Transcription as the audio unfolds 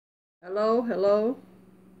Hello, hello.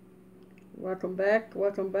 Welcome back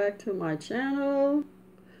to my channel.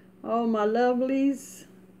 All my lovelies.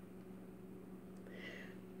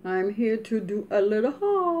 I'm here to do a little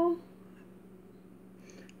haul.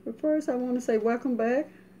 But first I want to say welcome back.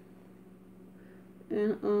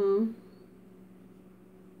 And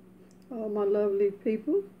all my lovely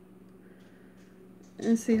people.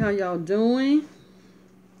 And see how y'all doing.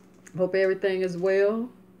 Hope everything is well.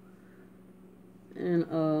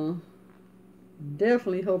 And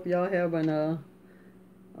definitely hope y'all having a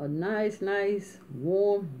nice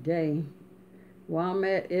warm day. Where I'm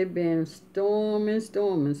at, it been storming.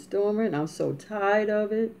 I'm so tired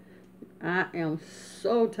of it. I am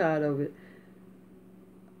so tired of it.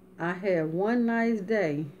 I had one nice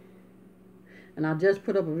day, and I just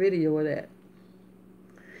put up a video of that.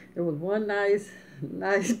 It was one nice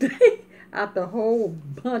day after a whole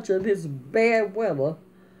bunch of this bad weather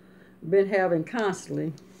been having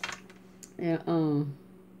constantly. And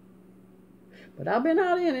but I've been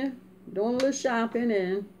out in it, doing a little shopping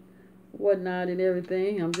and whatnot and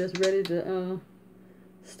everything. I'm just ready to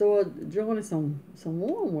start joining some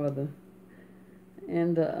warm weather.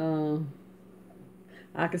 And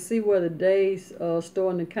I can see where the days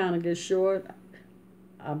starting to kind of get short.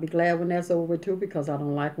 I'll be glad when that's over too, because I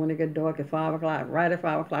don't like when it get dark at 5 o'clock. Right at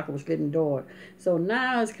 5 o'clock it was getting dark. So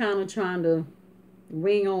now it's kind of trying to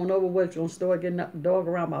wing on over, which will start getting dark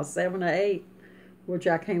around about 7 or 8, which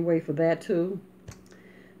I can't wait for that too.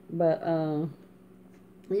 But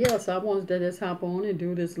yeah, so I wanted to just hop on and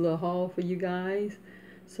do this little haul for you guys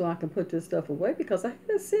so I can put this stuff away, because I had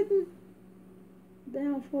it sitting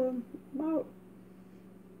down for about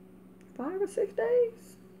 5 or 6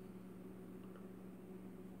 days.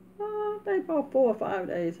 I think about 4 or 5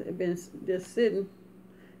 days. It been just sitting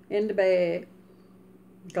in the bag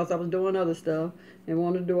because I was doing other stuff and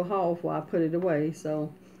wanted to do a haul before I put it away.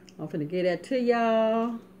 So I'm finna get that to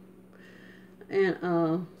y'all, and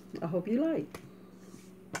I hope you like.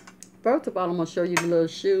 First of all, I'm gonna show you the little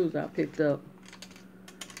shoes I picked up,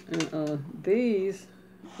 and these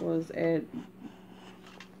was at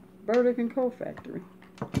Burlington Factory,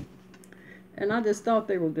 and I just thought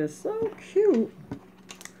they were just so cute.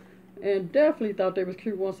 And definitely thought they was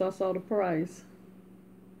cute once I saw the price.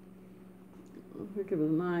 I think it was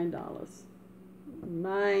 $9.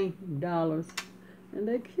 $9. And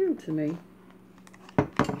they're cute to me.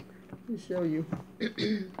 Let me show you.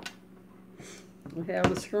 We have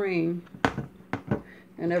the screen.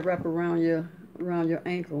 And they wrap around your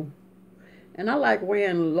ankle. And I like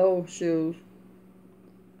wearing low shoes.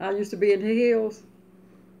 I used to be in the heels.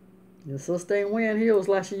 Your sister ain't wearing heels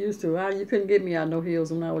like she used to. You couldn't get me out no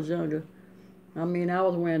heels when I was younger. I mean, I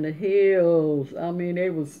was wearing the heels. I mean, they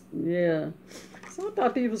was, yeah. So I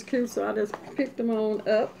thought these was cute, so I just picked them on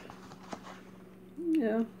up.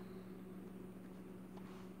 Yeah.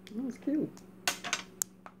 That was cute.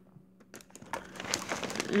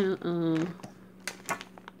 And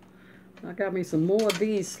I got me some more of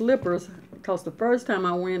these slippers, because the first time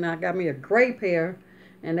I went, I got me a gray pair.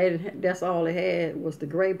 And that's all they had was the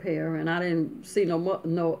gray pair, and I didn't see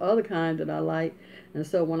no other kind that I like. And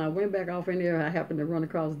so when I went back off in there, I happened to run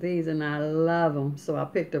across these, and I love them. So I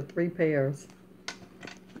picked up 3 pairs.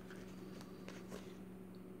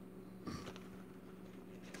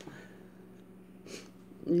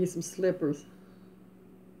 Need some slippers.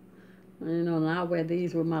 And I wear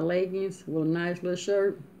these with my leggings with a nice little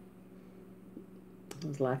shirt.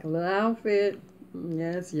 It's like a little outfit.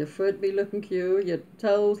 Yes, your foot be looking cute, your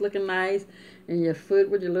toes looking nice, and your foot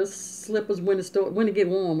with your little slippers when it get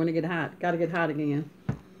warm, when it get hot. Gotta get hot again.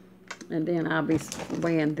 And then I'll be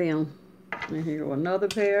wearing them. And here go another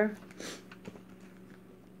pair.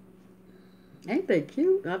 Ain't they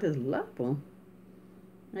cute? I just love them.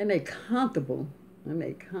 And they comfortable. I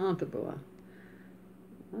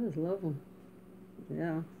just love them.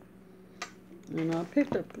 Yeah. And I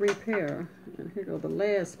picked up 3 pair. And here go the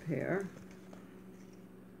last pair.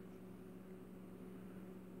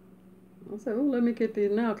 I said, oh, let me get these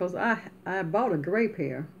now, because I bought a gray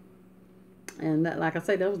pair. And that, like I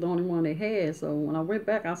said, that was the only one they had. So when I went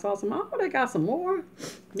back, I saw some. Oh, they got some more.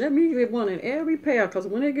 Let me get one in every pair, because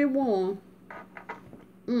when they get warm,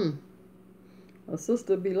 a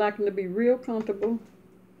sister be liking to be real comfortable.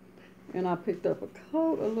 And I picked up a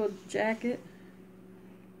coat, a little jacket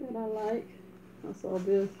that I like. I saw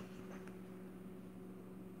this.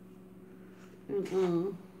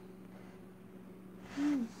 And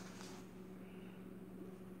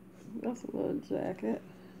that's a little jacket.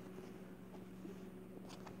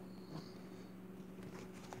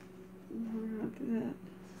 That.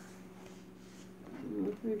 I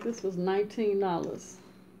think this was $19.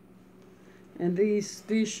 And these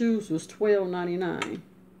shoes was $12.99.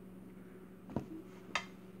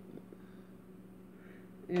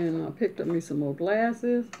 And I picked up me some more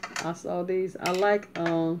glasses. I saw these. I like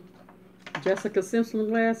Jessica Simpson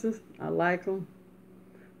glasses. I like them.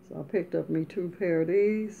 So I picked up me 2 pair of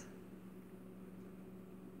these.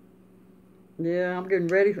 Yeah, I'm getting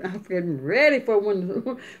ready. I'm getting ready for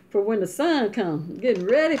when the sun comes. Getting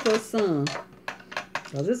ready for the sun.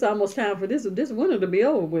 Cause it's almost time for this winter to be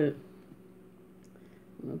over with.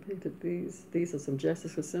 And I picked up these. These are some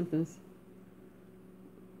Jessica Simpsons.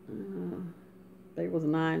 They was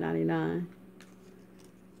 $9.99.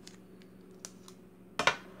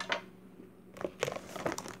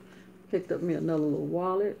 Picked up me another little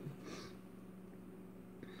wallet.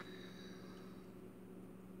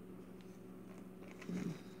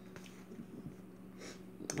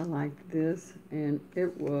 I like this, and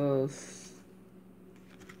it was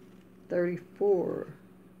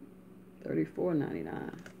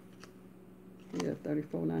 $34.99. Yeah,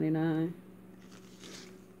 $34.99.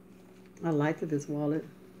 I liked this wallet.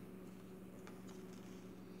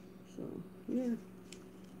 So yeah,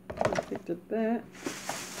 I picked up that,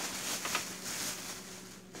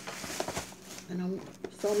 and I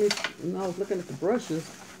was looking at the brushes,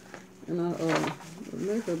 and the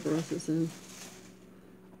makeup brushes, and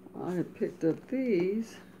I had picked up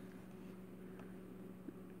these,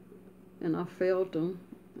 and I felt them.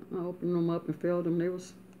 I opened them up and felt them. They were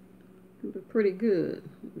pretty good.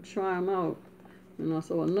 Try them out, and I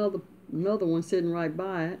saw another one sitting right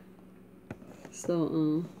by it.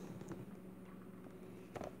 So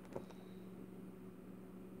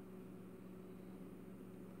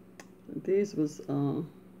these was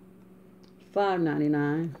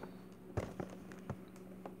 $5.99.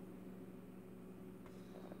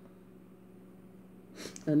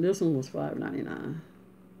 And this one was $5.99.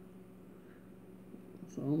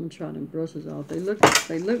 So I'm gonna try them brushes out. They look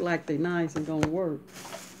like they're nice and gonna work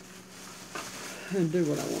and do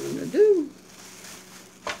what I want them to do.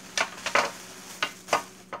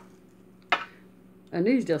 And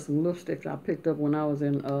these just some lipsticks I picked up when I was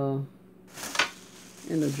in the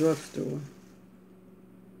drugstore.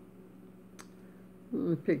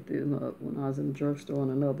 I picked these up when I was in the drugstore,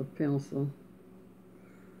 and another pencil.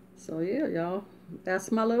 So yeah, y'all,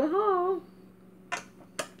 that's my little haul.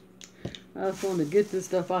 I just wanted to get this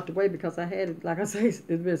stuff out the way because I had it, like I say, it's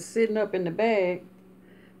been sitting up in the bag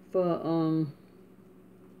for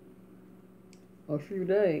a few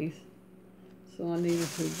days. So I needed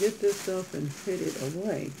to get this stuff and put it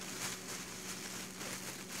away.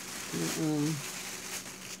 And,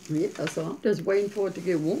 yeah, so I'm just waiting for it to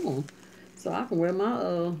get warm so I can wear my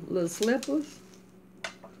little slippers,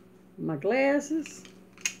 my glasses,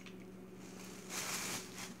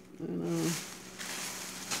 and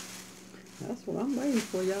that's what I'm waiting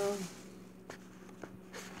for, y'all.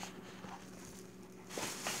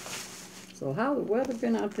 So how the weather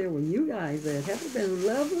been out there where you guys at? Have it been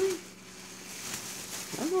lovely?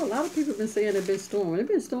 I know a lot of people have been saying it's been storming. It's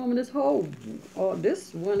been storming this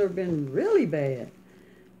this winter been really bad.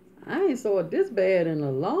 I ain't saw it this bad in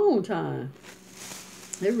a long time.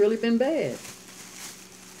 It really been bad.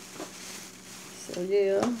 So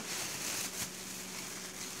yeah,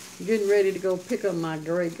 getting ready to go pick up my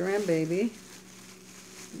great grandbaby.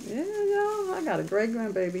 Yeah, y'all, I got a great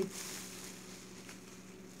grandbaby.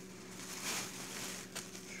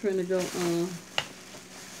 Trying to go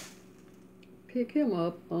pick him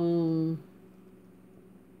up on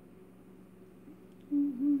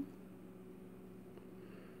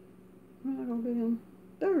I'll go get him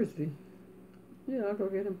Thursday. Yeah, I'll go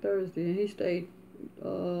get him Thursday. And he stayed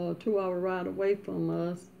 2-hour ride away from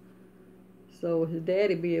us. So his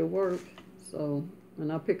daddy be at work. So,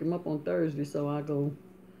 and I'll pick him up on Thursday. So I go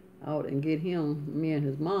out and get him, me and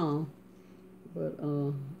his mom. But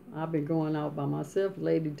I've been going out by myself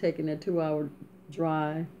lately, taking that 2-hour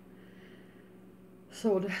drive.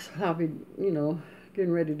 So that's what I'll be,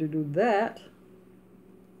 getting ready to do that.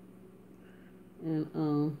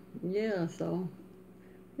 And yeah, so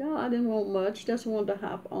y'all, I didn't want much. Just wanted to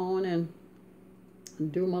hop on and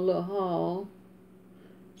do my little haul.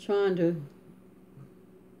 Trying to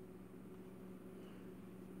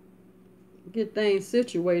get things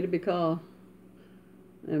situated because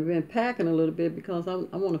I've been packing a little bit because I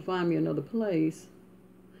want to find me another place.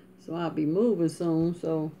 So I'll be moving soon.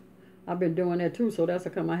 So I've been doing that too. So that's how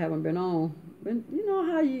come I haven't been on. But you know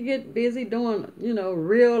how you get busy doing,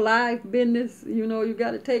 real life business, you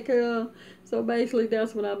got to take care of. So basically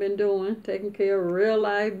that's what I've been doing, taking care of real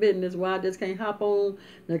life business while I just can't hop on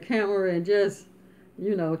the camera and just,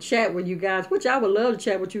 chat with you guys, which I would love to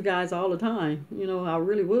chat with you guys all the time. I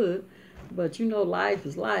really would. But life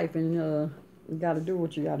is life, and You got to do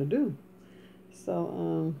what you got to do.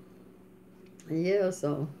 So, yeah,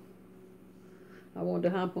 so I wanted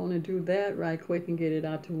to hop on and do that right quick and get it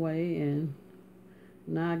out the way. And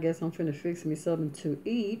now I guess I'm finna fix me something to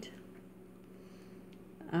eat.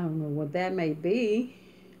 I don't know what that may be.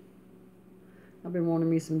 I've been wanting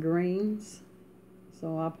me some greens.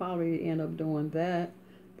 So I'll probably end up doing that,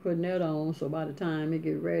 putting that on. So by the time it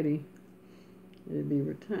get ready, it'll be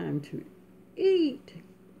time to eat.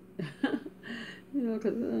 You know,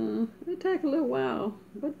 because it take a little while,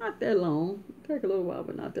 but not that long. It take a little while,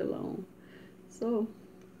 but not that long. So,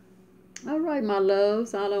 all right, my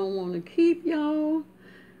loves. I don't want to keep y'all.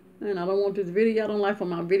 And I don't want this video, I don't like for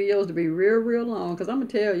my videos to be real long. Because I'm going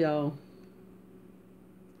to tell y'all,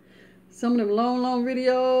 some of them long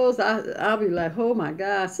videos, I'll be like, oh my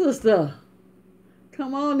God, sister,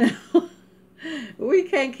 come on now. We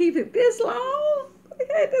can't keep it this long.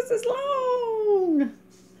 This is long.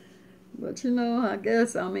 But you know, I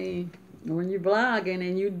guess, I mean, when you're vlogging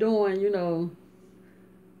and you're doing, you know,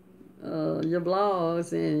 your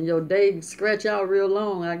vlogs and your day stretch out real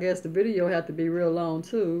long, I guess the video have to be real long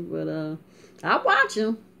too. But I watch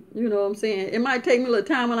them, you know what I'm saying. It might take me a little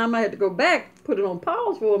time and I might have to go back, put it on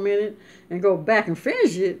pause for a minute and go back and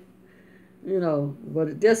finish it, you know.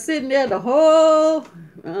 But just sitting there the whole,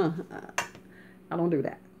 I don't do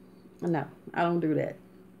that. No, I don't do that.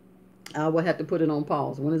 I would have to put it on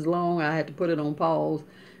pause. When it's long, I had to put it on pause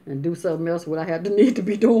and do something else what I had to need to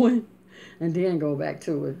be doing and then go back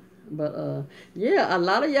to it. But yeah, a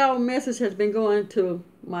lot of y'all message has been going to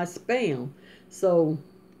my spam. So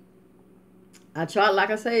I try, like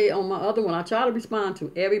I say on my other one, I try to respond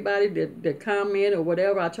to everybody that comment or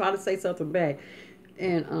whatever. I try to say something back.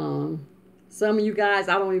 And some of you guys,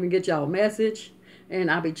 I don't even get y'all message.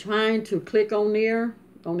 And I be trying to click on there,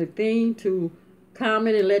 on the thing to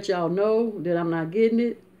comment and let y'all know that I'm not getting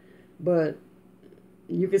it. But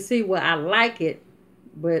you can see where I like it,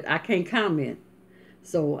 but I can't comment.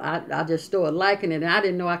 So I just started liking it. And I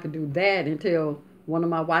didn't know I could do that until one of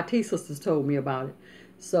my YT sisters told me about it.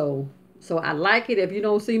 So I like it. If you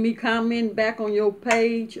don't see me commenting back on your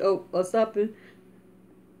page or something,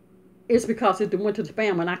 it's because it went to the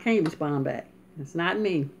spam and I can't respond back. It's not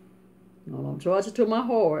me. I don't charge it to my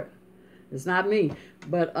heart. It's not me.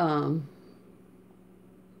 But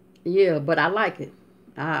yeah, but I like it.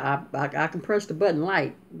 I can press the button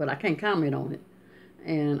like, but I can't comment on it.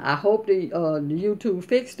 And I hope the YouTube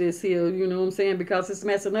fix this here, you know what I'm saying, because it's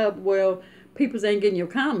messing up. Well, people ain't getting your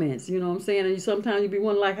comments, you know what I'm saying, and sometimes you be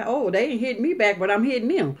wondering like, oh, they ain't hitting me back, but I'm hitting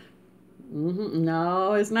them.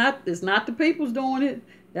 No, it's not. It's not the people's doing it.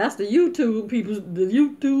 That's the YouTube people. The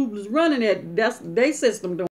YouTube is running it. That's their system doing it.